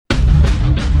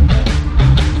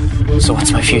So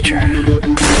what's my future? You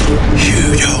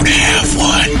don't have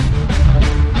one.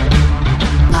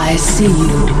 I see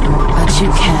you, but you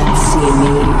can't see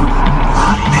me.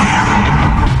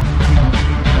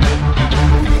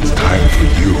 It's time for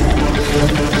you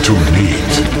to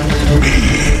meet me.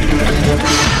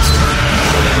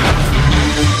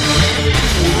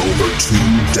 For over 2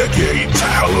 decades,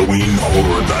 Halloween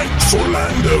Horror Nights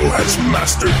Orlando has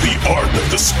mastered the art of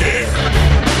the scare.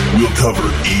 We'll cover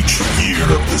each year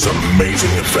of this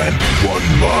amazing event one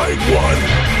by one,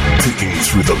 picking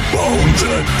through the bones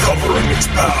and uncovering its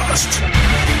past.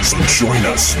 So join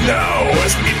us now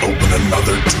as we open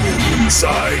another tomb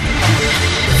inside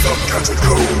the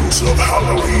Catacombs of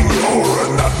Halloween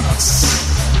Horror Nights.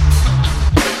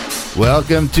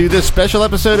 Welcome to this special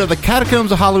episode of the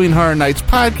Catacombs of Halloween Horror Nights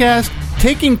podcast,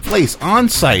 taking place on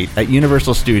site at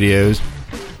Universal Studios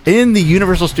in the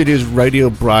Universal Studios Radio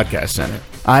Broadcast Center.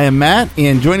 I am Matt,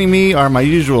 and joining me are my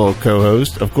usual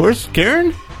co-host, of course,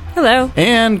 Karen. Hello.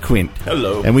 And Quint.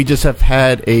 Hello. And we just have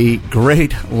had a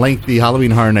great, lengthy Halloween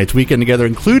Horror Nights weekend together,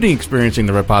 including experiencing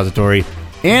the repository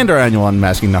and our annual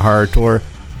Unmasking the Horror Tour.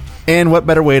 And what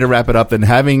better way to wrap it up than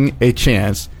having a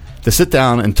chance to sit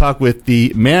down and talk with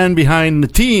the man behind the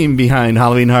team behind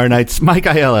Halloween Horror Nights, Mike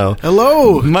Aiello.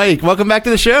 Hello, Mike. Welcome back to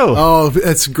the show. Oh,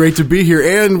 it's great to be here,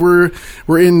 and we're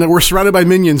surrounded by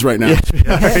minions right now.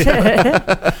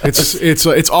 Yes,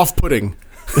 it's off-putting.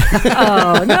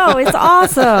 Oh, no, it's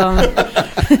awesome.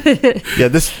 Yeah,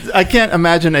 I can't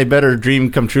imagine a better dream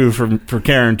come true for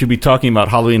Karen to be talking about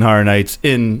Halloween Horror Nights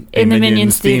in the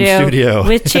Minions studio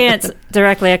with Chance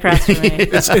directly across from me.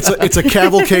 It's a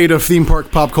cavalcade of theme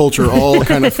park pop culture, all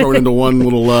kind of thrown into one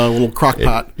little crock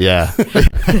pot. Yeah.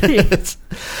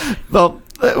 Well,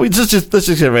 let's just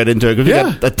get right into it, because we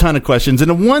got a ton of questions. And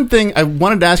the one thing I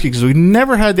wanted to ask you, because we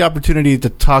never had the opportunity to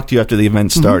talk to you after the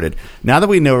event started. Mm-hmm. Now that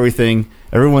we know everything,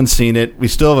 everyone's seen it, we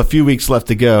still have a few weeks left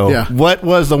to go. Yeah. What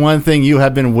was the one thing you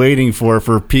have been waiting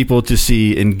for people to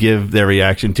see and give their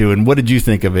reaction to? And what did you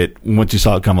think of it once you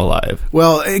saw it come alive?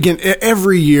 Well, again,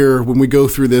 every year when we go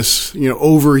through this,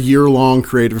 over a year-long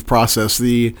creative process,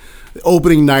 the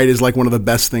opening night is like one of the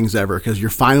best things ever, because you're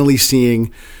finally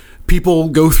seeing people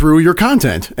go through your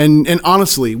content. And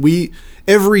honestly,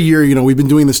 every year, we've been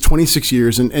doing this 26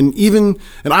 years, and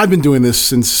I've been doing this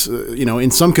since,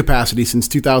 in some capacity since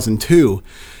 2002.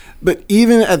 But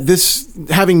even at this,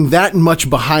 having that much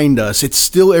behind us, it's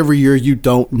still every year you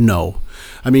don't know.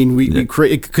 I mean, we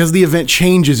create, because the event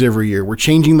changes every year. We're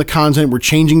changing the content. We're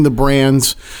changing the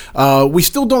brands. We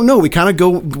still don't know. We kind of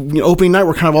go, opening night,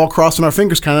 we're kind of all crossing our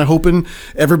fingers, kind of hoping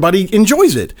everybody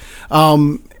enjoys it.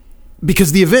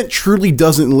 Because the event truly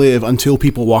doesn't live until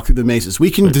people walk through the mazes. We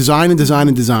can design and design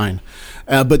and design,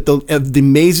 but the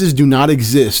mazes do not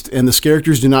exist, and the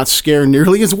characters do not scare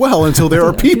nearly as well until there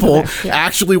are people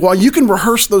actually. While you can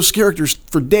rehearse those characters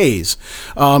for days,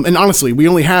 and honestly, we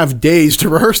only have days to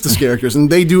rehearse those characters, and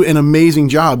they do an amazing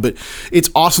job. But it's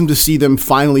awesome to see them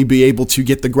finally be able to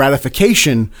get the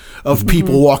gratification of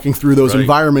people walking through those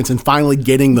environments and finally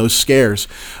getting those scares.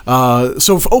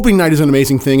 So opening night is an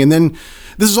amazing thing, and then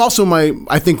this is also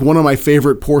I think one of my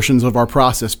favorite portions of our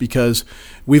process, because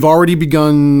we've already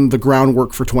begun the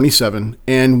groundwork for 27,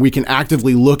 and we can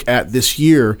actively look at this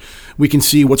year. We can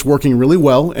see what's working really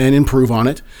well and improve on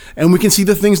it, and we can see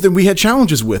the things that we had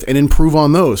challenges with and improve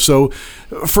on those. So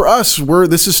for us,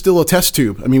 this is still a test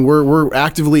tube. I mean, we're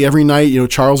actively every night,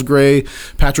 Charles Gray,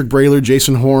 Patrick Brayler,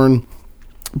 Jason Horn,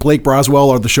 Blake Braswell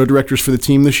are the show directors for the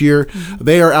team this year. Mm-hmm.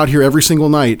 They are out here every single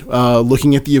night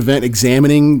looking at the event,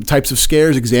 examining types of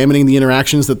scares, examining the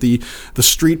interactions that the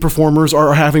street performers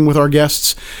are having with our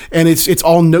guests. And it's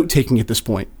all note-taking at this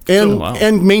point.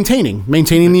 And maintaining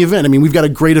the event. I mean, we've got a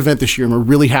great event this year, and we're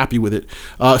really happy with it,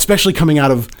 especially coming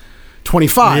out of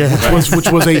 25,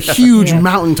 which was a huge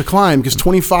mountain to climb, because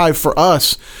 25 for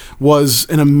us was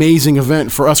an amazing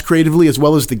event for us creatively as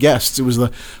well as the guests. It was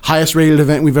the highest rated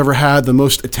event we've ever had, the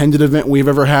most attended event we've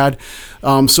ever had.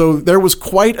 So there was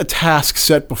quite a task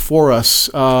set before us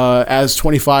as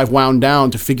 25 wound down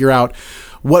to figure out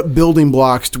what building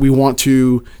blocks do we want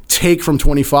to take from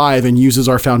 25 and use as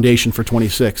our foundation for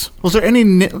 26. Was there any,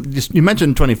 you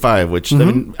mentioned 25, which I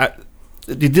mean,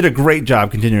 you did a great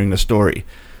job continuing the story.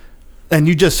 And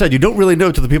you just said you don't really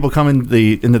know till the people come into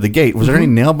the gate. Was there any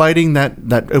nail biting that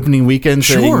opening weekend?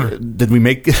 Sure. Saying, did we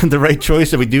make the right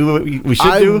choice? Did we do what we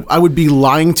should do? I would be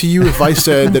lying to you if I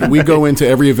said that we go into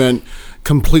every event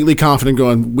completely confident,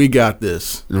 going, "We got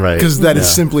this," right? Because that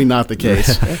is simply not the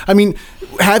case. I mean,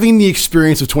 having the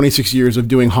experience of 26 years of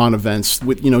doing haunt events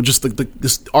with just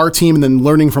this our team, and then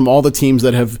learning from all the teams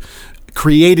that have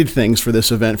created things for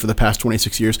this event for the past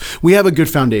 26 years, we have a good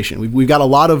foundation. We've got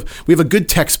we have a good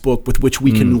textbook with which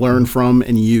we can learn from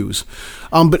and use.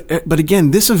 But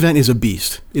again, this event is a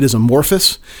beast. It is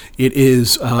amorphous. It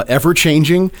is ever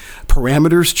changing.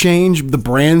 Parameters change. The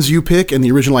brands you pick and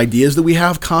the original ideas that we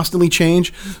have constantly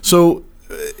change. So,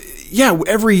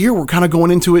 every year we're kind of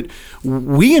going into it.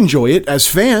 We enjoy it as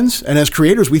fans and as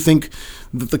creators. We think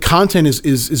that the content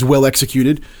is well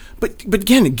executed. But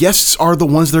again, guests are the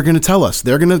ones that are going to tell us.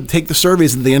 They're going to take the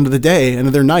surveys at the end of the day, end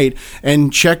of their night,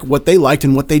 and check what they liked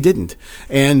and what they didn't.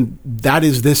 And that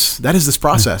is this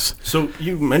process. So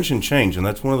you mentioned change, and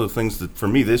that's one of the things that for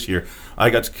me this year,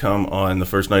 I got to come on the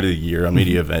first night of the year on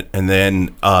Media Event, and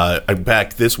then I'm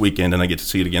back this weekend, and I get to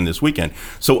see it again this weekend.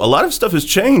 So a lot of stuff has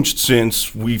changed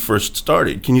since we first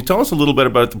started. Can you tell us a little bit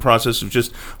about the process of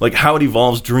just like how it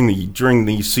evolves during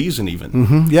the season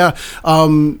even? Yeah.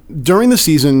 During the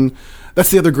season,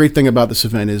 that's the other great thing about this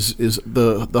event is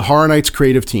the Horror Nights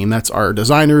creative team. That's our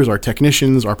designers, our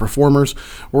technicians, our performers.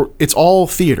 It's all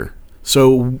theater.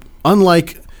 So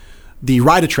unlike the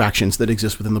ride attractions that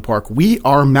exist within the park, we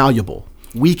are malleable.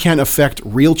 We can affect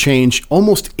real change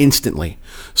almost instantly.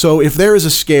 So if there is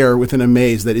a scare within a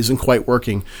maze that isn't quite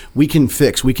working, we can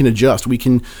fix, we can adjust, we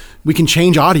can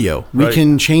change audio, we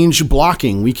can change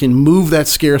blocking, we can move that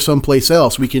scare someplace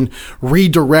else, we can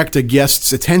redirect a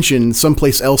guest's attention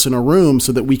someplace else in a room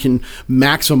so that we can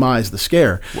maximize the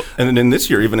scare. Well, and then this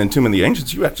year, even in Tomb of the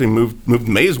Ancients, you actually moved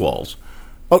maze walls.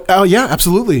 Oh yeah,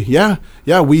 absolutely. Yeah.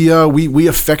 We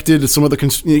affected some of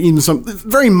the even some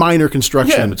very minor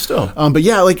construction. Yeah, but still. But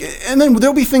yeah, and then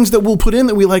there'll be things that we'll put in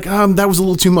that we like. That was a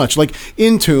little too much. Like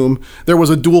in Tomb, there was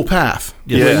a dual path.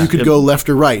 Yeah, you could go left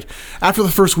or right. After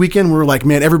the first weekend, we were like,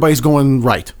 man, everybody's going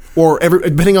right, or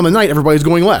depending on the night, everybody's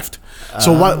going left.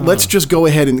 So let's just go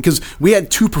ahead because we had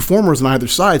two performers on either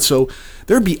side, so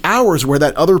there'd be hours where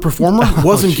that other performer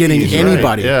wasn't getting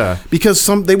anybody, because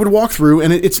they would walk through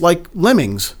and it's like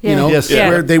lemmings,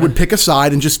 where they would pick a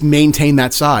side and just maintain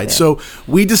that side. Yeah. So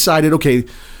we decided, okay,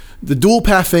 the dual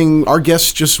path thing, our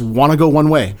guests just want to go one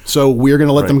way, so we're going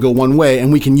to let them go one way,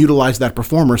 and we can utilize that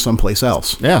performer someplace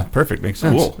else. Yeah, perfect, makes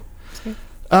sense. Cool.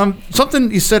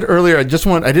 Something you said earlier, I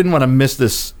didn't want to miss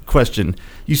this question.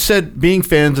 You said being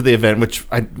fans of the event, which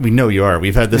we know you are.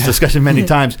 We've had this discussion many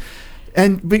times.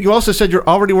 But you also said you're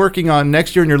already working on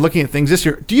next year and you're looking at things this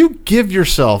year. Do you give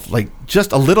yourself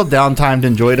just a little downtime to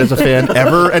enjoy it as a fan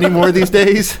ever anymore these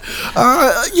days?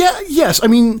 Yes. I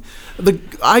mean,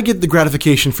 I get the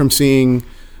gratification from seeing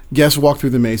guests walk through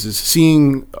the mazes,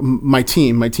 seeing my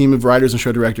team of writers and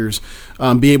show directors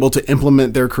be able to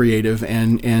implement their creative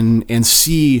and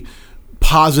see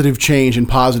positive change and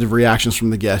positive reactions from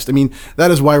the guest. I mean,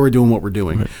 that is why we're doing what we're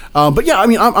doing. Right. But yeah, I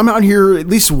mean, I'm out here at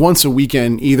least once a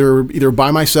weekend, either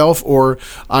by myself or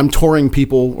I'm touring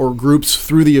people or groups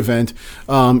through the event,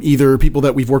 either people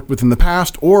that we've worked with in the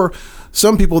past or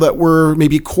some people that we're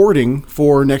maybe courting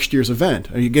for next year's event.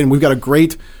 Again, we've got a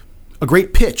great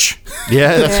pitch.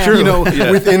 Yeah, that's true.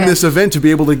 Within this event to be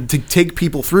able to take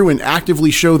people through and actively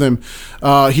show them,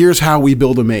 here's how we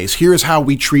build a maze. Here's how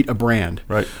we treat a brand.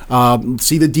 Right.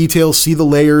 See the details, see the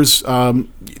layers.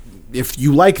 If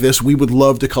you like this, we would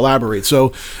love to collaborate.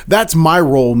 So that's my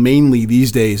role mainly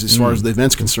these days as far as the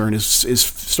event's concerned is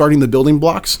starting the building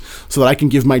blocks so that I can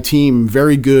give my team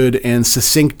very good and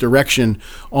succinct direction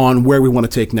on where we want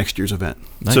to take next year's event.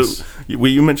 Nice. So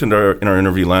you mentioned in our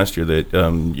interview last year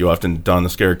that you often don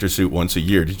this character suit once a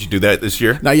year. Did you do that this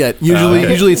year? Not yet.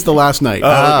 Usually it's the last night.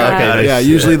 Okay. Yeah,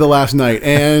 usually the last night.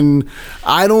 And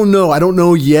I don't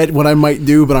know yet what I might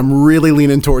do, but I'm really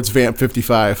leaning towards Vamp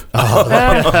 55. Oh,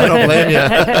 I don't blame you.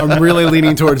 I'm really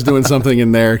leaning towards doing something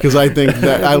in there because I think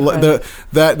that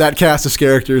that cast of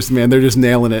characters, man, they're just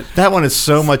nailing it. That one is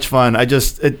so much fun.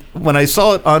 When I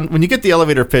saw it when you get the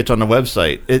elevator pitch on the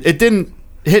website, it didn't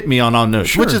hit me on notes,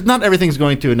 sure. Which is not everything's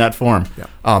going to in that form. Yeah.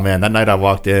 Oh man, that night I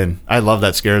walked in, I love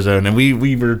that scare zone, and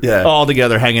we were all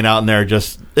together hanging out in there,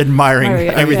 just admiring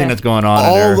everything that's going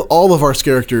on. All of our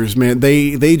characters, man,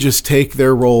 they just take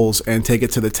their roles and take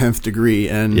it to the 10th degree,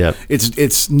 and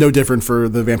it's no different for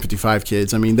the Vamp 55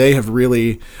 kids. I mean, they have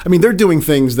really, they're doing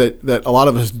things that a lot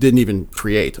of us didn't even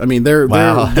create. I mean, they're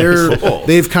cool.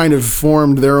 They've kind of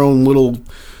formed their own little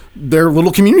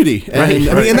community. And,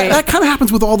 that kind of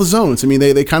happens with all the zones. I mean,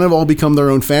 they kind of all become their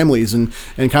own families and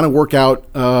kind of work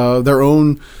out their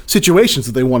own situations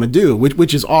that they want to do,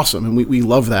 which is awesome. And we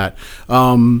love that.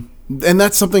 And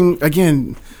that's something,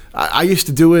 again, I used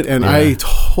to do it, and I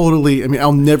totally,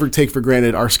 I'll never take for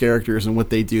granted our characters and what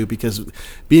they do, because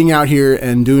being out here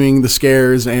and doing the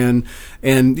scares and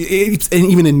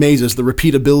even in mazes, the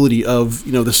repeatability of,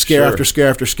 the scare after scare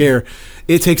after scare,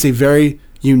 it takes a very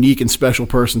unique and special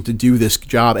person to do this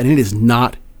job, and it is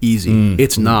not easy.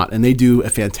 It's not, and they do a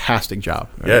fantastic job.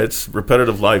 Yeah, it's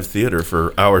repetitive live theater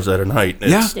for hours at a night.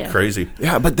 It's crazy.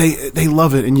 Yeah, but they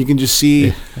love it, and you can just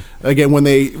see again when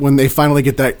they finally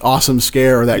get that awesome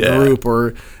scare or that group,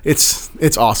 or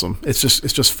it's awesome. It's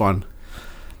just fun.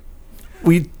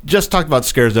 We just talked about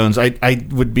scare zones. I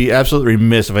would be absolutely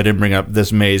remiss if I didn't bring up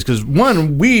this maze because,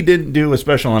 one, we didn't do a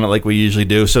special on it like we usually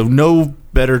do, so no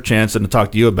better chance than to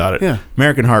talk to you about it. Yeah.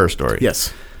 American Horror Story.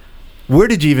 Yes. Where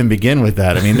did you even begin with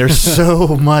that? I mean, there's so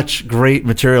much great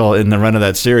material in the run of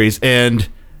that series, and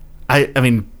I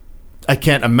mean, I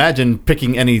can't imagine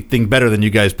picking anything better than you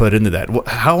guys put into that.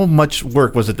 How much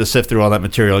work was it to sift through all that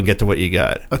material and get to what you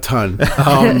got? A ton.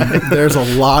 There's a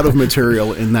lot of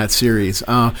material in that series.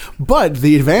 But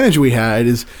the advantage we had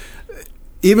is,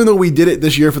 even though we did it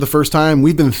this year for the first time,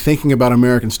 we've been thinking about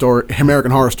American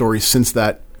Horror Story since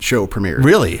that show premiered.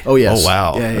 Really? Oh, yes. Oh,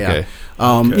 wow. Yeah. Okay.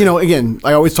 You know, again,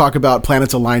 I always talk about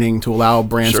planets aligning to allow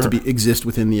brands to exist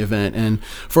within the event. And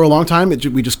for a long time,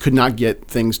 we just could not get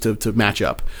things to match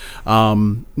up.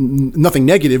 Nothing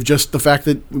negative, just the fact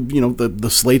that, you know, the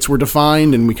slates were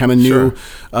defined and we kind of knew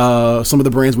some of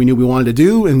the brands we knew we wanted to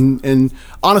do. And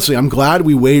honestly, I'm glad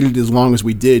we waited as long as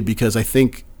we did, because I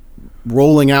think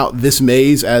rolling out this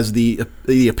maze as the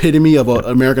epitome of an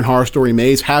American Horror Story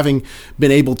maze, having been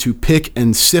able to pick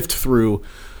and sift through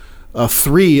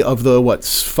 3 of the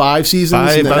 5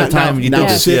 seasons, by the time you did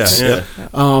this,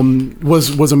 6,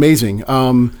 was amazing.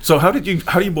 So how do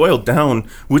you boil down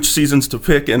which seasons to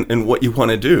pick and what you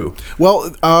want to do?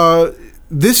 Well,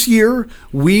 this year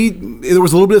there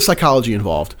was a little bit of psychology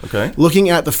involved. Okay. Looking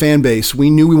at the fan base, we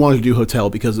knew we wanted to do Hotel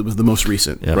because it was the most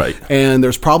recent. Yeah. Right. And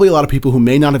there's probably a lot of people who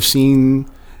may not have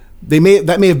seen. That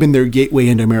may have been their gateway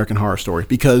into American Horror Story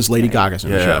because Lady Gaga's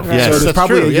in the show. Right. Yes, so there's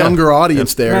probably true, a younger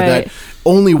audience there that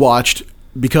only watched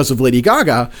because of Lady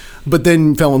Gaga, but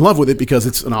then fell in love with it because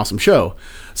it's an awesome show.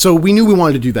 So we knew we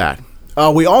wanted to do that.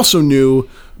 We also knew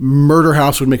Murder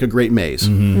House would make a great maze.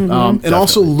 And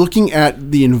also looking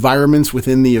at the environments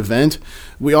within the event,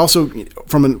 we also,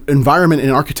 from an environment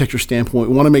and architecture standpoint,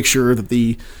 we want to make sure that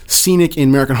the scenic in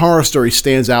American Horror Story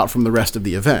stands out from the rest of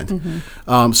the event.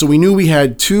 So we knew we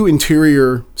had 2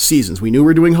 interior seasons. We knew we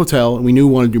were doing Hotel, and we knew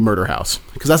we wanted to do Murder House,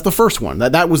 because that's the first one.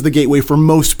 That was the gateway for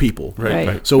most people.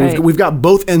 Right. So we've got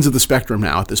both ends of the spectrum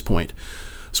now at this point.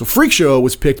 So Freak Show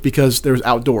was picked because there's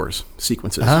outdoors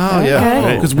sequences. Oh,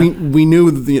 yeah. Because we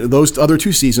knew those other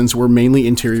 2 seasons were mainly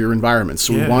interior environments.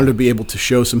 So we wanted to be able to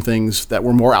show some things that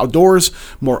were more outdoors,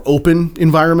 more open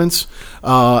environments.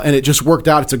 And it just worked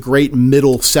out. It's a great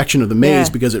middle section of the maze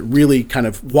because it really kind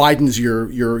of widens your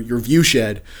view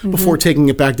shed before taking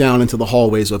it back down into the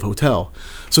hallways of Hotel.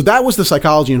 So that was the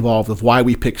psychology involved of why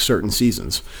we picked certain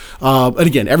seasons. And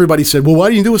again, everybody said, well, why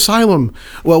didn't you do Asylum?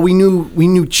 Well, we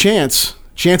knew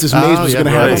Chance's maze was going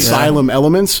to have Asylum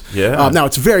elements. Now,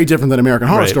 it's very different than American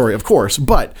Horror Story, of course,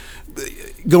 but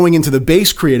going into the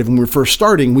base creative when we were first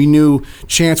starting, we knew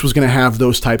Chance was going to have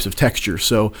those types of textures.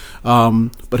 So,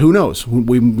 but who knows?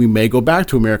 We may go back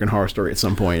to American Horror Story at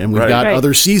some point, and we've got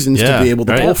other seasons to be able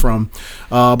to pull from.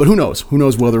 But who knows? Who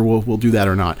knows whether we'll do that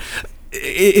or not?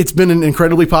 It's been an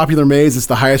incredibly popular maze. It's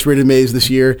the highest rated maze this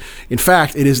year. In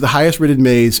fact, it is the highest rated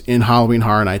maze in Halloween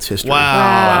Horror Nights history.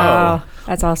 Wow.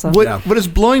 That's awesome. What is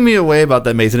blowing me away about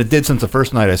that maze, and it did since the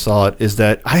first night I saw it, is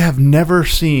that I have never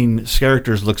seen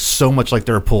characters look so much like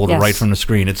they're pulled right from the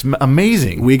screen. It's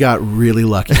amazing. We got really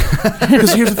lucky.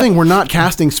 Because here's the thing, we're not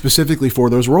casting specifically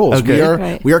for those roles.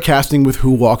 Okay. We are casting with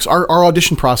who walks. Our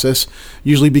audition process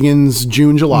usually begins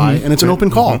June, July, and it's an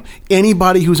open call.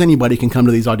 Anybody who's anybody can come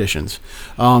to these auditions.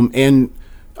 And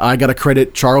I got to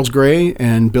credit Charles Gray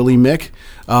and Billy Mick.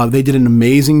 They did an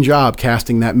amazing job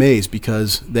casting that maze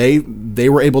because they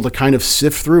were able to kind of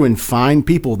sift through and find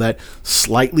people that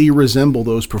slightly resemble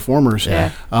those performers.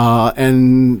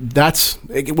 And that's,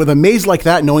 with a maze like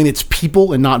that, knowing it's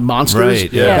people and not monsters,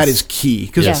 that is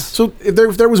key. So if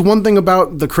there was one thing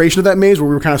about the creation of that maze where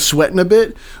we were kind of sweating a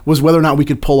bit, was whether or not we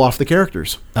could pull off the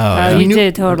characters. You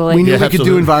did, totally. We knew we could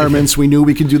do environments. We knew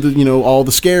we could do all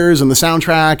the scares and the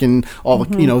soundtrack and all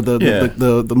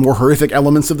the the more horrific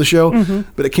elements of the show.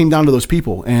 But it came down to those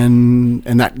people, and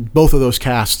that both of those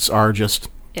casts are just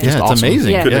it's awesome.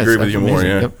 amazing. Couldn't agree with you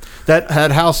more. That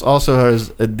house also has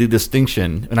the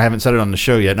distinction, and I haven't said it on the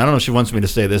show yet, and I don't know if she wants me to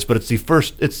say this, but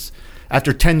it's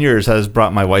after 10 years has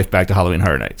brought my wife back to Halloween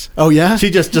Horror Nights. Oh yeah,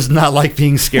 she just does not like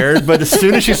being scared, but as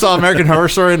soon as she saw American Horror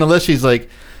Story on the list, she's like,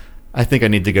 I think I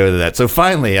need to go to that. So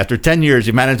finally, after 10 years,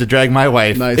 you managed to drag my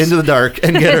wife Nice. into the dark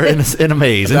and get her in a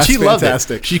maze. And That's she loved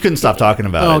fantastic. it. She couldn't stop talking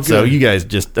about it. Good. So you guys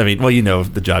just,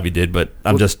 the job you did, but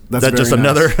that's just very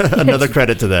another nice. another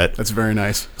credit to that. That's very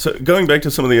nice. So going back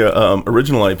to some of the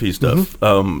original IP stuff,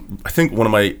 I think one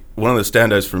of the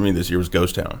standouts for me this year was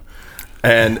Ghost Town.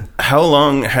 And how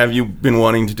long have you been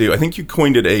wanting to do? I think you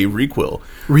coined it a requel.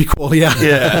 Requel, yeah.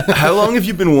 Yeah. How long have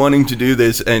you been wanting to do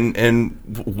this, and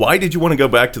why did you want to go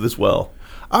back to this well?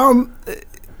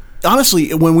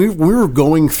 Honestly, when we were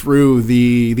going through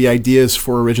the ideas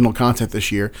for original content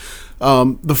this year,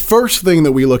 the first thing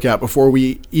that we look at before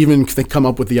we even come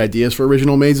up with the ideas for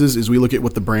original mazes is we look at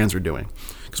what the brands are doing,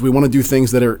 because we want to do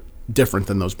things that are different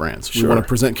than those brands. Sure. We want to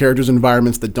present characters and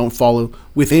environments that don't follow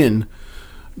within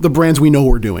the brands we know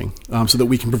we're doing, so that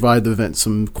we can provide the event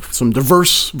some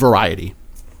diverse variety.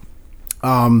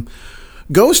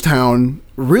 Ghost Town,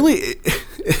 really,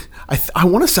 I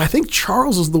want to say, I think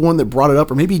Charles is the one that brought it up,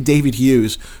 or maybe David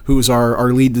Hughes, who is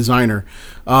our lead designer.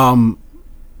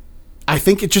 I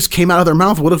think it just came out of their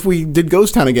mouth. What if we did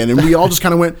Ghost Town again? And we all just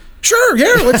kind of went, sure,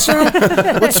 yeah, let's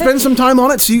spend some time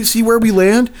on it, see where we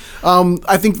land.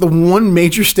 I think the one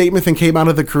major statement that came out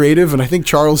of the creative, and I think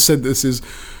Charles said this, is,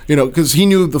 because he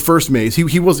knew the first maze. He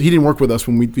didn't work with us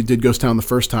when we did Ghost Town the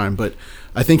first time, but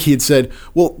I think he had said,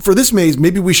 well, for this maze,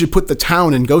 maybe we should put the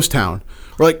town in Ghost Town.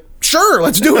 We're like, sure,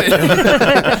 let's do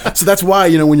it. So that's why,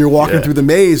 when you're walking through the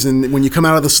maze and when you come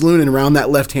out of the saloon and around that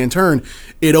left-hand turn,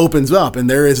 it opens up and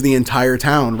there is the entire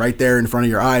town right there in front of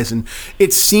your eyes. And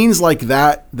it's scenes like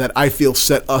that I feel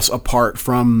set us apart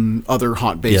from other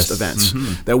haunt-based events.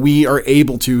 Mm-hmm. That we are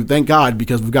able to, thank God,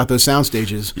 because we've got those sound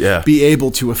stages, be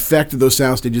able to affect those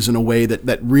sound stages in a way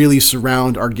that really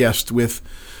surround our guests with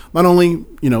not only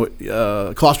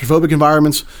claustrophobic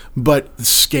environments, but the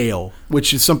scale,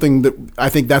 which is something that I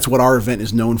think that's what our event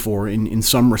is known for in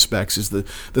some respects, is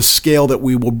the scale that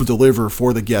we will deliver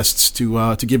for the guests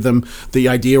to give them the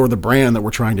idea or the brand that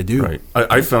we're trying to do. Right.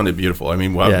 I found it beautiful. I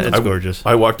mean, wow, it's gorgeous.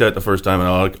 I walked out the first time, and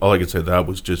all I could say, that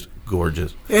was just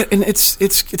gorgeous. And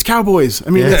it's cowboys. I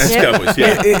mean, it's cowboys.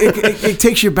 Yeah. It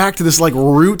takes you back to this like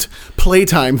root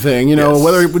playtime thing.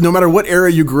 Whether no matter what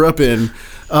era you grew up in.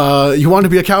 You wanted to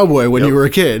be a cowboy when you were a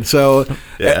kid. So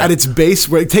at its base,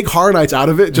 take Horror Nights out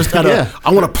of it, just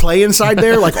I want to play inside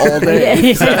there like all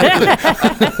day.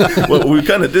 Well, we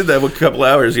kind of did that with a couple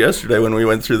hours yesterday when we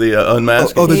went through the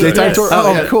unmasking. The daytime tour?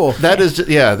 Cool. That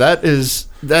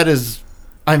is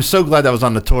I'm so glad that was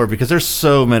on the tour, because there's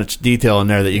so much detail in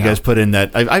there that you guys put in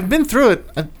that I've been through it.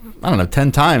 I don't know,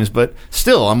 10 times, but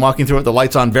still, I'm walking through it, the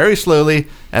lights on very slowly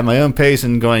at my own pace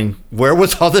and going, where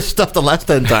was all this stuff the last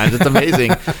 10 times? It's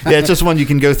amazing. It's just one you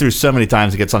can go through so many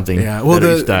times to get something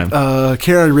better each time.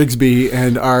 Karen Rigsby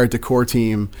and our decor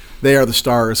team, they are the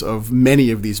stars of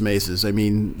many of these mazes. I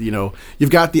mean,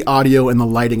 you've got the audio and the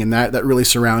lighting, and that really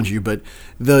surrounds you, but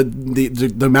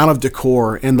the amount of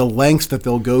decor and the lengths that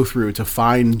they'll go through to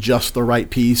find just the right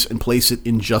piece and place it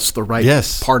in just the right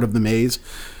part of the maze.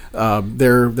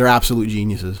 They're absolute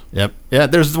geniuses. Yep. Yeah,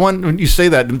 there's one, when you say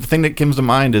that, the thing that comes to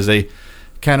mind is a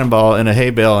cannonball in a hay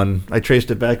bale, and I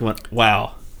traced it back and went,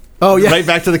 wow. Oh, yeah. Right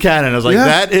back to the cannon. I was like,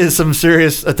 that is some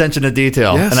serious attention to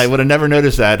detail. Yes. And I would have never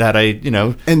noticed that had I,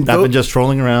 not been just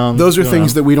trolling around. Those are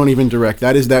things that we don't even direct.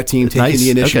 That is that team taking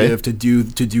the initiative to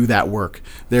do that work.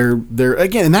 They're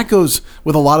again, and that goes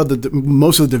with a lot of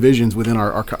most of the divisions within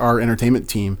our entertainment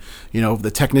team.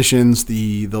 The technicians,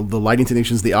 the lighting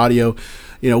technicians, the audio.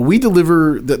 We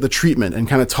deliver the treatment and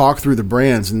kind of talk through the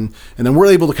brands, and then we're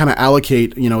able to kind of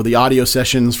allocate, the audio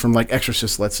sessions from like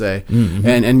Exorcist, let's say,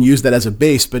 and use that as a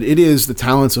base. But it is the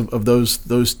talents of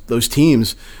those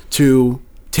teams to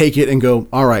take it and go,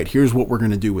 all right, here's what we're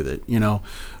going to do with it.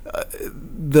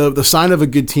 The sign of a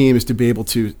good team is to be able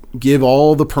to give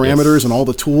all the parameters and all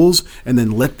the tools, and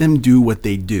then let them do what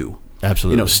they do.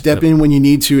 Absolutely. Step in when you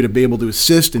need to be able to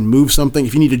assist and move something.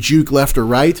 If you need to juke left or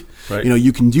right,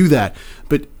 you can do that.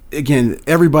 But again,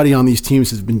 everybody on these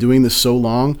teams has been doing this so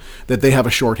long that they have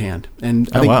a shorthand. And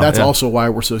I think that's also why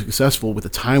we're so successful with the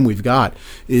time we've got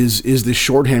is this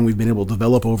shorthand we've been able to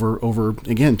develop over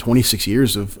again, 26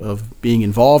 years of being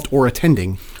involved or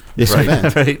attending this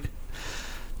event. Right.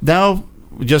 Now,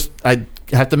 I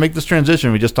have to make this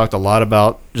transition. We just talked a lot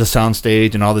about the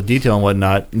soundstage and all the detail and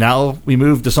whatnot. Now we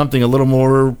move to something a little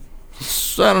more,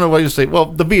 I don't know what you say. Well,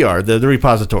 the VR, the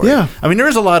repository. Yeah. I mean, there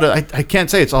is a lot of, I can't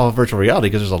say it's all virtual reality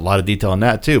because there's a lot of detail in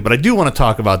that too, but I do want to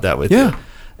talk about that with you.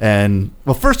 And,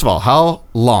 well, first of all, how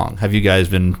long have you guys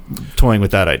been toying with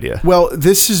that idea? Well,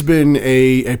 this has been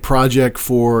a project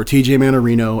for TJ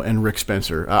Manarino and Rick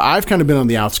Spencer. I've kind of been on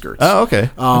the outskirts. Oh,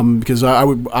 okay. Because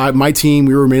my team,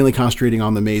 we were mainly concentrating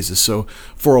on the mazes. So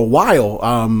for a while,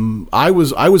 I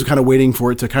was kind of waiting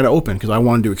for it to kind of open because I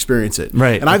wanted to experience it.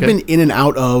 Right. And I've been in and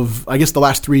out of, I guess the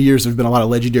last 3 years, there's been a lot of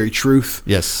Legendary Truth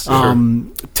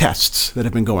tests that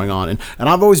have been going on. And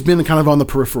I've always been kind of on the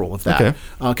peripheral of that.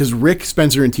 Because Rick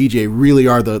Spencer and TJ really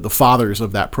are the fathers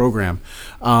of that program.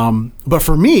 But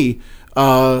for me,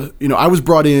 I was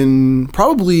brought in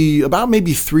probably about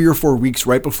maybe 3 or 4 weeks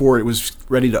right before it was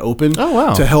ready to open. Oh,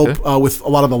 wow. To help with a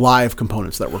lot of the live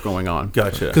components that were going on.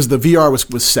 Gotcha. Because the VR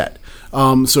was set.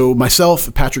 So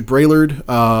myself, Patrick Braillard,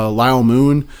 Lyle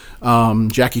Moon,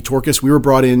 Jackie Torkis, we were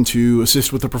brought in to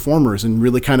assist with the performers and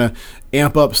really kind of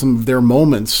amp up some of their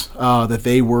moments that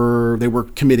they were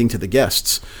committing to the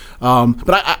guests.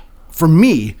 But for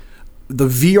me, the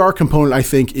VR component, I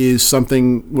think, is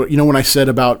something, when I said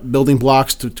about building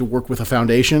blocks to work with a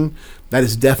foundation, that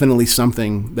is definitely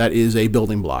something that is a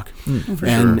building block.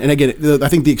 And again, I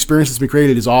think the experience that's been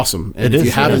created is awesome. And if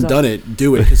you haven't done it,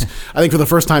 do it. Because I think for the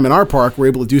first time in our park, we're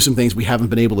able to do some things we haven't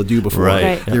been able to do before.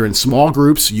 Right. You're in small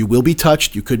groups. You will be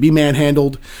touched. You could be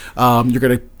manhandled. You're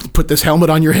going to put this helmet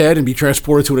on your head and be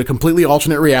transported to a completely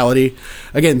alternate reality.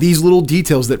 Again, these little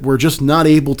details that we're just not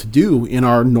able to do in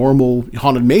our normal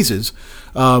haunted mazes,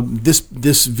 this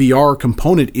VR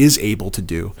component is able to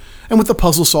do. And with the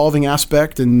puzzle solving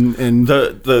aspect and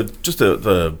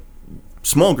the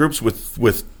small groups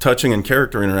with touching and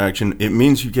character interaction, it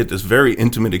means you get this very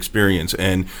intimate experience,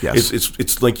 and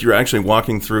it's like you're actually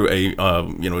walking through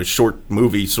a short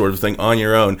movie sort of thing on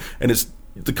your own, and it's.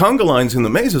 The conga lines in the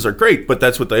mazes are great, but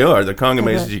that's what they are. The conga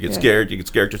mazes, you get scared, you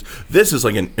get characters. This is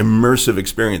like an immersive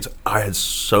experience. I had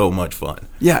so much fun.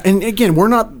 Yeah, and again, we're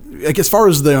not, like, as far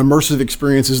as the immersive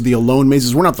experiences, the alone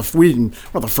mazes, we're not the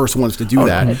first ones to do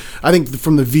that. I think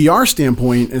from the VR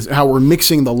standpoint, is how we're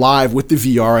mixing the live with the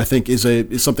VR, I think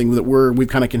is something that we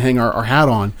kind of can hang our hat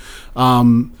on.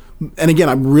 And again,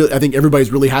 I think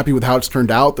everybody's really happy with how it's turned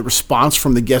out. The response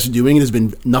from the guests doing it has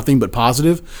been nothing but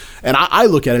positive, and I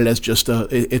look at it as just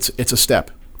it's a step.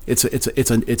 It's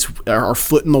our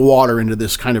foot in the water into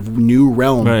this kind of new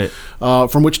realm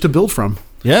from which to build from.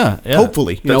 Yeah.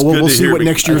 Hopefully, we'll see what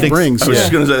next year brings. I was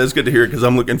just going to say that's good to hear because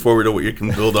I'm looking forward to what you can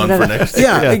build on for next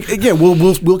year. Again,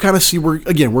 we'll kind of see we're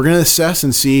going to assess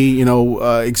and see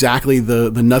exactly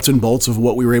the nuts and bolts of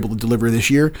what we were able to deliver this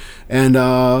year, and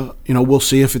we'll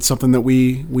see if it's something that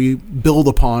we build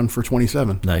upon for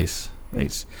 27. Nice.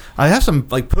 I have some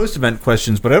post-event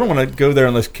questions, but I don't want to go there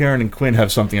unless Karen and Quinn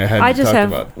have something I hadn't talked about. I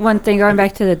just have one thing going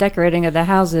back to the decorating of the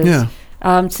houses.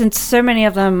 Yeah. Since so many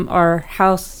of them are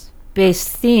house-based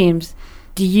themes,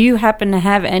 do you happen to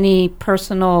have any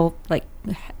personal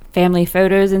family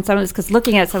photos in some of this? Because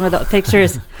looking at some of the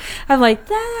pictures, I'm like,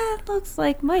 that looks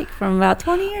like Mike from about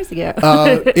 20 years ago.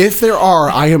 If there are,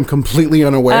 I am completely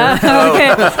unaware.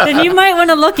 Okay, then you might want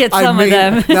to look at some of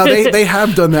them. Now they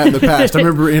have done that in the past. I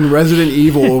remember in Resident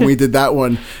Evil when we did that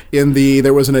one.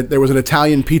 There was an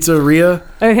Italian pizzeria.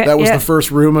 That was the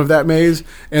first room of that maze,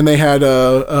 and they had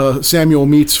a Samuel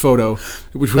Meats photo,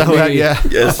 which was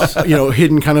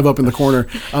hidden kind of up in the corner.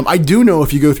 I do know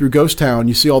if you go through Ghost Town,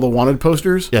 you see all the wanted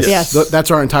posters. Yes. That's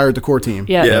our entire decor team.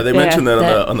 Yeah, they mentioned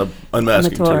that on the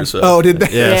unmasking tour. So. Oh, did they?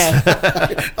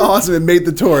 Yes. Awesome. It made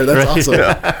the tour. That's awesome.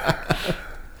 Yeah.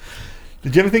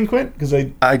 Did you have anything, Quint? Because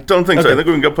I don't think so. I think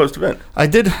we can go post-event. I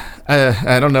did.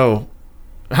 I don't know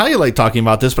how you like talking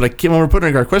about this, but when we're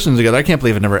putting our questions together, I can't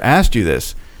believe I never asked you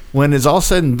this. When it's all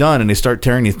said and done and they start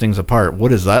tearing these things apart,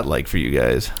 what is that like for you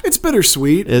guys? It's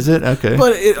bittersweet. Is it? Okay.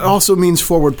 But it also means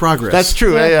forward progress. That's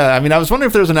true. I mean, I was wondering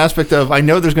if there was an aspect of, I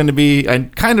know there's going to be, I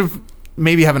kind of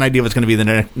maybe have an idea what's going to be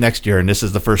the next year, and this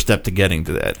is the first step to getting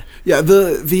to that. Yeah,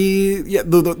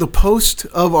 the post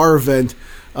of our event,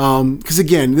 because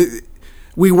again,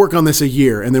 we work on this a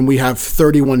year, and then we have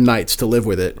 31 nights to live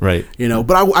with it. Right.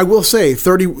 But I will say,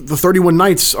 the 31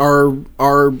 nights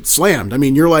are slammed. I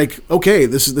mean, you're like, okay,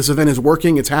 this event is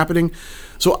working, it's happening.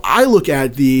 So I look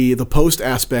at the post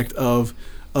aspect of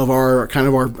our kind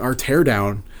of our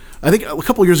teardown. I think a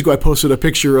couple of years ago I posted a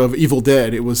picture of Evil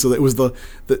Dead. It was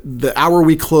the hour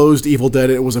we closed Evil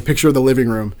Dead. And it was a picture of the living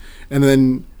room, and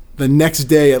then the next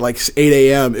day at like 8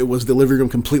 a.m., it was the living room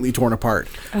completely torn apart.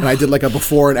 And I did like a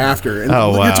before and after. And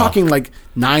you're talking like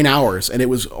 9 hours, and it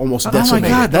was almost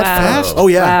decimated. Oh, my God, that fast? Oh,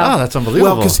 yeah. Wow. Oh, that's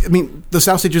unbelievable. Well, because, I mean, the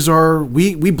sound stages are,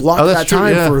 we block that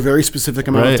time for a very specific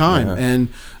amount of time. Yeah.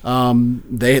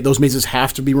 And those mazes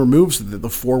have to be removed so that the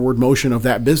forward motion of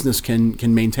that business can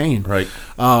maintain. Right.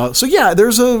 So, yeah,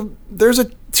 there's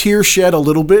a tear shed a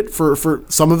little bit for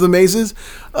some of the mazes.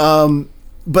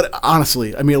 But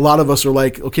honestly, I mean, a lot of us are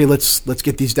like, okay, let's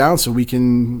get these down so we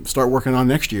can start working on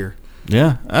next year.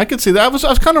 Yeah, I could see that. I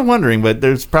was kind of wondering, but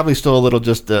there's probably still a little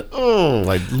just, I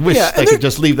wish I could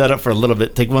just leave that up for a little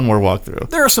bit, take one more walkthrough.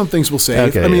 There are some things we'll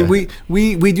save. Okay, I mean,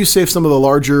 we do save some of the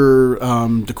larger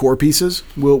decor pieces.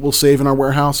 We'll save in our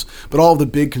warehouse, but all of the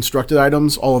big constructed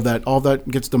items, all of that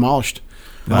gets demolished.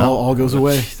 Wow. All goes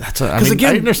away.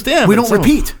 Again, I understand. We don't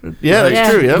repeat. Yeah,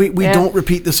 that's true. Yeah. We don't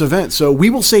repeat this event. So we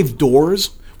will save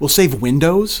doors. We'll save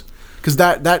windows. Because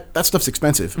that stuff's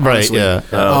expensive, honestly. Right?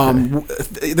 Yeah.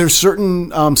 There's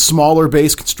certain smaller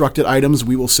base constructed items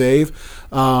we will save,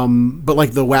 but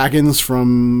like the wagons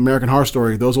from American Horror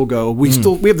Story, those will go. We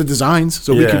have the designs,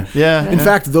 so we can. Yeah. In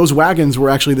fact, those wagons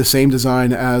were actually the same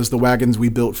design as the wagons we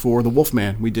built for the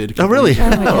Wolfman. We did. Oh, really?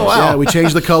 Oh, wow. Yeah, we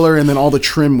changed the color, and then all the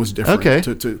trim was different.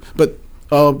 Okay. But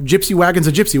gypsy wagon's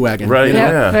a gypsy wagon, right? You know?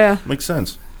 Yeah, makes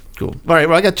sense. Cool. All right,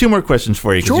 well, I got two more questions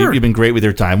for you because Sure. you've been great with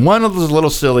your time. One was a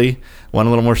little silly, one a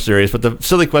little more serious. But the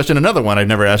silly question, another one I've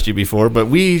never asked you before, but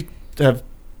we have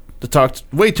talked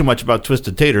way too much about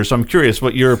Twisted Tater, so I'm curious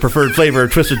what your preferred flavor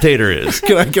of Twisted Tater is.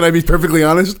 Can I be perfectly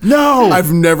honest? No!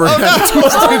 I've never had a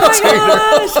Twisted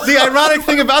Tater. The ironic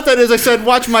thing about that is I said,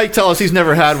 watch Mike tell us he's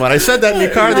never had one. I said that in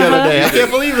your car the other day. I can't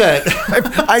believe that.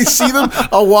 I see them.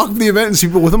 I'll walk the event and see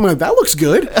people with them. I'm like, that looks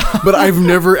good. But I've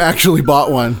never actually bought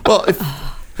one. Well,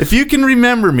 if you can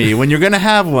remember me when you're going to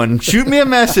have one, shoot me a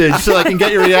message so I can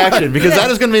get your reaction, because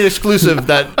that is going to be an exclusive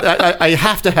that I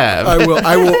have to have.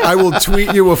 I will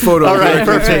tweet you a photo. All right,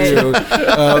 perfect.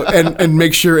 And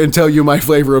make sure and tell you my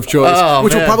flavor of choice,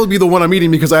 which will probably be the one I'm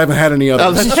eating because I haven't had any others.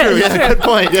 Oh, that's true. Yeah, good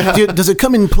point. Yeah. Does it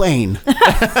come in plain?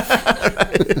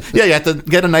 Yeah, you have to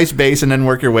get a nice base and then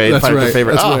work your way and find your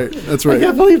favorite. That's right. I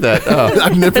can't believe that. Oh.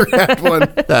 I've never had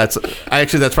one. That's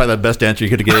probably the best answer you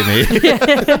could have gave me.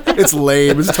 It's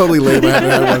lame. It's totally lame. I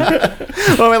haven't had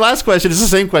one. Well, my last question is the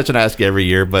same question I ask you every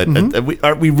year, but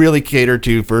we really cater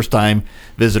to first-time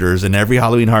visitors, and every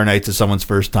Halloween Horror Nights is someone's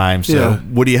first time. So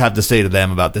what do you have to say to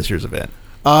them about this year's event?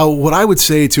 What I would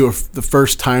say to the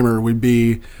first-timer would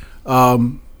be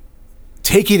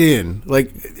take it in.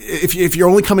 Like, if you're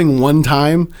only coming one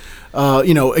time,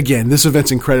 again, this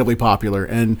event's incredibly popular,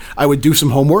 and I would do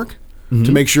some homework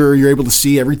to make sure you're able to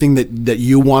see everything that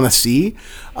you want to see.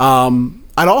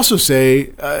 I'd also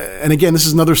say, and again, this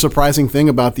is another surprising thing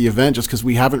about the event, just because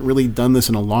we haven't really done this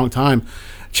in a long time,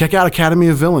 check out Academy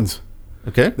of Villains.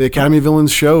 Okay. The Academy of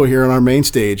Villains show here on our main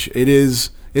stage.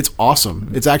 It's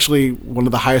awesome. It's actually one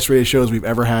of the highest rated shows we've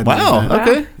ever had. Wow.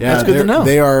 Okay. Yeah, that's good to know.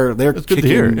 They're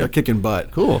They're kicking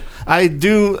butt. Cool. I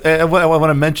do. I want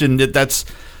to mention that's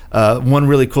one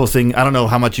really cool thing. I don't know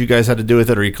how much you guys had to do with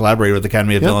it or you collaborated with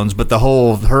Academy of Villains, but the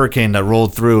whole hurricane that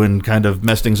rolled through and kind of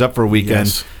messed things up for a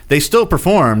weekend, they still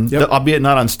performed, albeit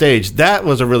not on stage. That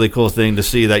was a really cool thing to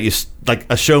see, that like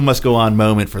a show must go on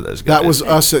moment for those guys. That was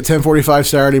us at 10:45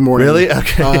 Saturday morning. Really?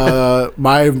 Okay.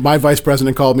 My vice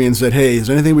president called me and said, "Hey, is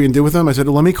there anything we can do with them?" I said,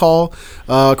 "Let me call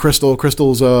Crystal.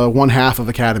 Crystal's one half of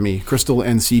Academy. Crystal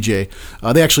and CJ.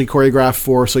 They actually choreographed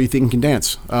for So You Think You Can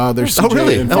Dance. There's CJ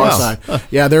really? and Wow. Farside.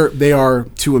 Yeah, they are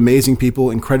two amazing people,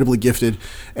 incredibly gifted,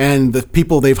 and the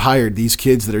people they've hired, these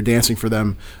kids that are dancing for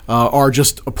them, are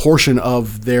just a portion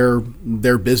of their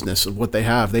business, of what they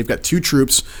have. They've got two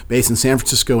troupes based in San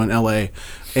Francisco and LA,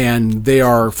 and they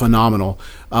are phenomenal.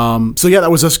 That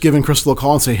was us giving Crystal a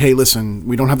call and say, "Hey, listen,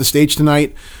 we don't have the stage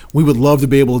tonight. We would love to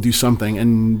be able to do something."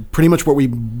 And pretty much what we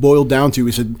boiled down to,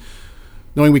 we said,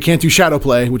 knowing we can't do shadow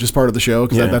play, which is part of the show,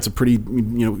 because that's a pretty,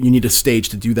 you need a stage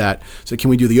to do that. So can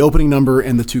we do the opening number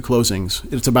and the two closings?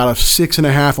 It's about a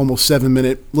 6.5, almost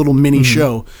 7-minute little mini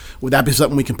show. Would that be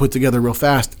something we can put together real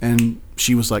fast? And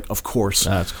she was like, of course.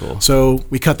 That's cool. So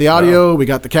we cut the audio, we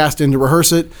got the cast in to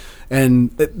rehearse it.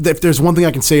 And if there's one thing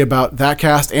I can say about that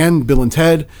cast and Bill and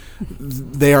Ted,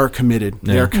 they are committed.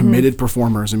 They are committed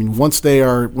performers. I mean, once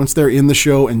they're in the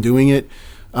show and doing it,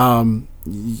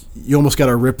 you almost got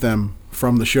to rip them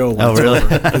from the show. Oh, really?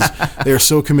 Because they're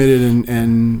so committed,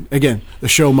 and again, the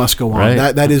show must go on.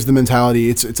 Right. That is the mentality.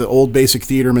 It's an old basic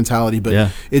theater mentality,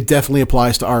 but it definitely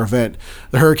applies to our event.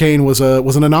 The hurricane was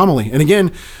an anomaly, and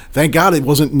again, thank God it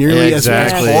wasn't nearly as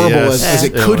horrible as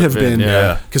it could have been.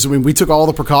 Because we took all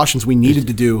the precautions we needed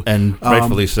to do, and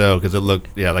rightfully so, because it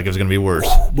looked like it was going to be worse.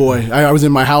 Boy, I was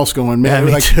in my house going, man,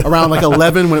 around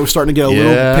 11 when it was starting to get a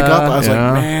little pick up. I was like,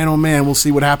 man, oh man, we'll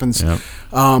see what happens. Yep.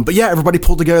 But everybody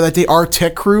pulled together that day. Our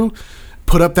tech crew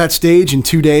put up that stage in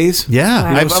 2 days.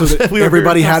 Yeah,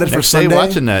 everybody had it for Sunday.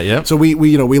 Watching that, yeah. So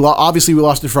we obviously we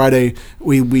lost it Friday.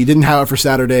 We didn't have it for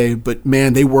Saturday, but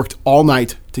man, they worked all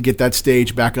night to get that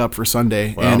stage back up for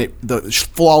Sunday, and the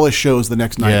flawless shows the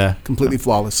next night. Completely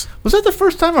flawless. Was that the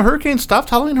first time a hurricane stopped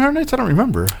Halloween Horror Nights? I don't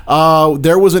remember.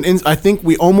 There was I think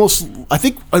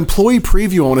employee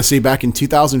preview, I want to say back in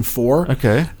 2004.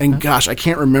 Okay. And gosh, I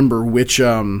can't remember which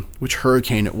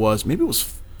hurricane it was. Maybe it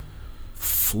was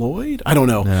Floyd? I don't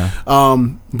know. Yeah.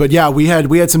 But yeah, we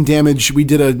had some damage.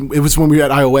 It was when we were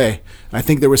at IOA. I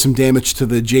think there was some damage to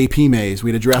the JP maze.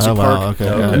 We had a Jurassic Park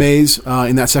maze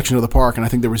in that section of the park, and I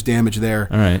think there was damage there.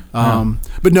 All right.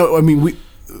 But no, I mean,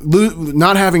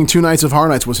 not having 2 nights of Horror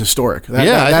Nights was historic.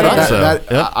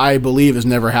 I believe has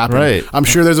never happened. Right. I'm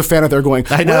sure there's a fan out there going,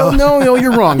 I know. Well, no,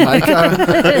 you're wrong, Mike.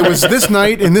 It was this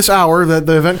night in this hour that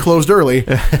the event closed early.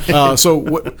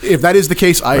 So if that is the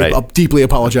case, I deeply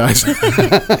apologize.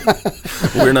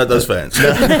 We're not those fans.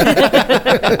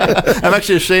 I'm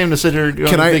actually ashamed to sit here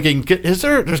thinking,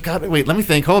 wait, let me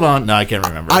think. Hold on. No, I can't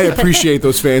remember. I appreciate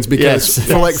those fans because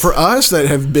for us that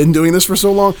have been doing this for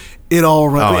so long, it all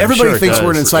runs. Everybody thinks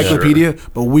we're an encyclopedia,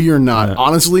 but we are not. Yeah.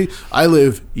 Honestly, I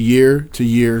live year to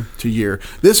year to year.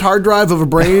 This hard drive of a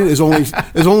brain is only 1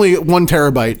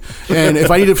 terabyte, and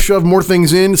if I need to shove more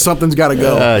things in, something's got to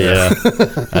go.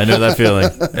 I know that feeling.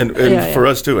 And for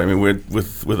us too. I mean,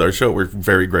 with our show, we're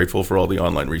very grateful for all the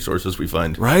online resources we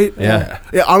find. Right? Yeah.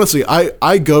 Honestly,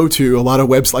 I go to a lot of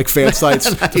webs like fan sites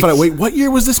to find out. Wait, what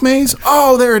year was this maze?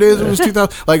 Oh, there it is. It was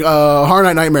 2000. Like Horror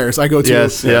Night Nightmares. I go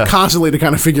to constantly to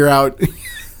kind of figure out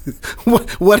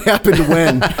what happened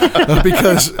when,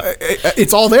 because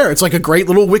it's all there. It's like a great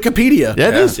little Wikipedia. Yeah,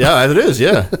 it is. Yeah, it is.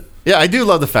 Yeah, yeah. I do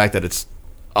love the fact that it's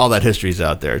all that history's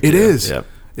out there. It is. Yep.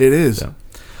 It is. So.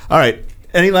 All right.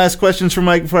 Any last questions for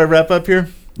Mike before I wrap up here?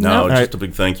 No, just a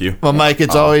big thank you. Well, Mike,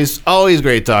 it's always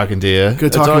great talking to you.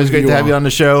 Good talking. It's always great to have all. you on the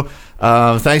show.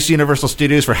 Thanks to Universal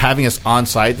Studios for having us on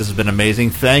site. This has been amazing.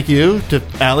 Thank you to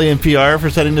Allie and PR for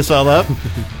setting this all up.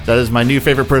 That is my new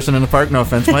favorite person in the park. No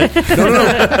offense, Mike. No.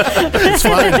 It's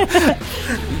fine.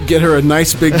 Get her a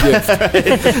nice big gift.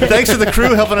 Thanks to the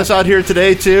crew helping us out here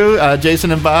today, too.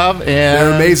 Jason and Bob. And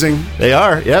they're amazing. They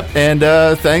are, yep. And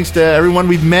thanks to everyone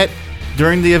we've met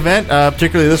during the event,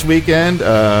 particularly this weekend,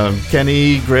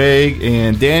 Kenny, Greg,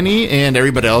 and Danny, and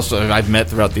everybody else I've met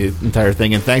throughout the entire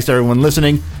thing. And thanks to everyone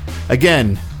listening.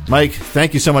 Again, Mike,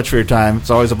 thank you so much for your time. It's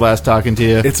always a blast talking to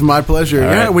you. It's my pleasure. All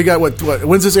right. We got what?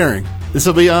 When's this airing? This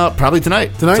will be probably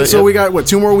tonight. So we got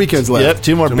 2 more weekends left. Yep,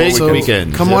 2 more big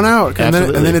weekends. Come on out, and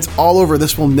then it's all over.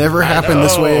 This will never happen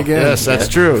this way again. Yes, that's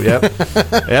true. Yep,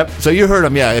 yep. So you heard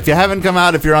him. Yeah, if you haven't come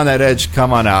out, if you're on that edge,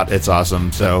 come on out. It's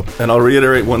awesome. So, and I'll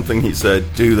reiterate one thing he said: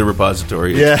 do the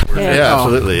repository. Yeah,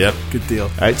 absolutely. Yep, good deal.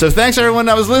 All right. So thanks everyone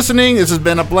that was listening. This has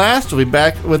been a blast. We'll be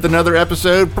back with another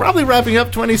episode, probably wrapping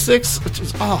up 26, which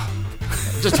is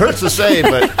it just hurts to say,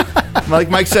 but like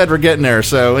Mike said, we're getting there.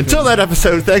 So until that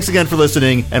episode, thanks again for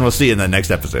listening, and we'll see you in the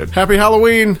next episode. Happy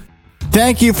Halloween.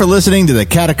 Thank you for listening to the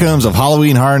Catacombs of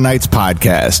Halloween Horror Nights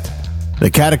podcast.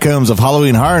 The Catacombs of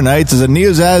Halloween Horror Nights is a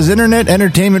NEOZAZ internet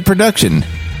entertainment production.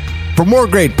 For more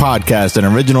great podcasts and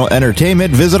original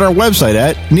entertainment, visit our website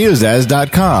at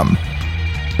neozaz.com.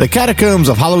 The Catacombs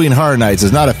of Halloween Horror Nights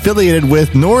is not affiliated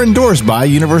with nor endorsed by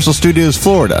Universal Studios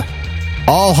Florida.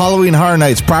 All Halloween Horror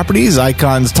Nights properties,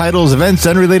 icons, titles, events,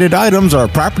 and related items are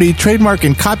property, trademark,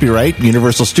 and copyright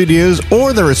Universal Studios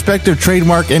or their respective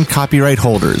trademark and copyright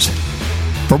holders.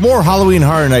 For more Halloween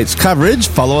Horror Nights coverage,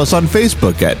 follow us on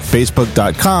Facebook at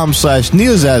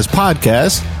facebook.com/NeoZaz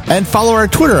Podcast and follow our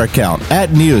Twitter account at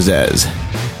NeoZaz.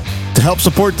 To help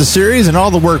support the series and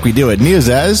all the work we do at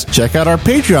NeoZaz, check out our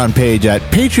Patreon page at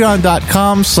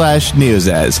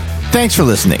patreon.com/NeoZaz. Thanks for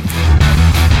listening.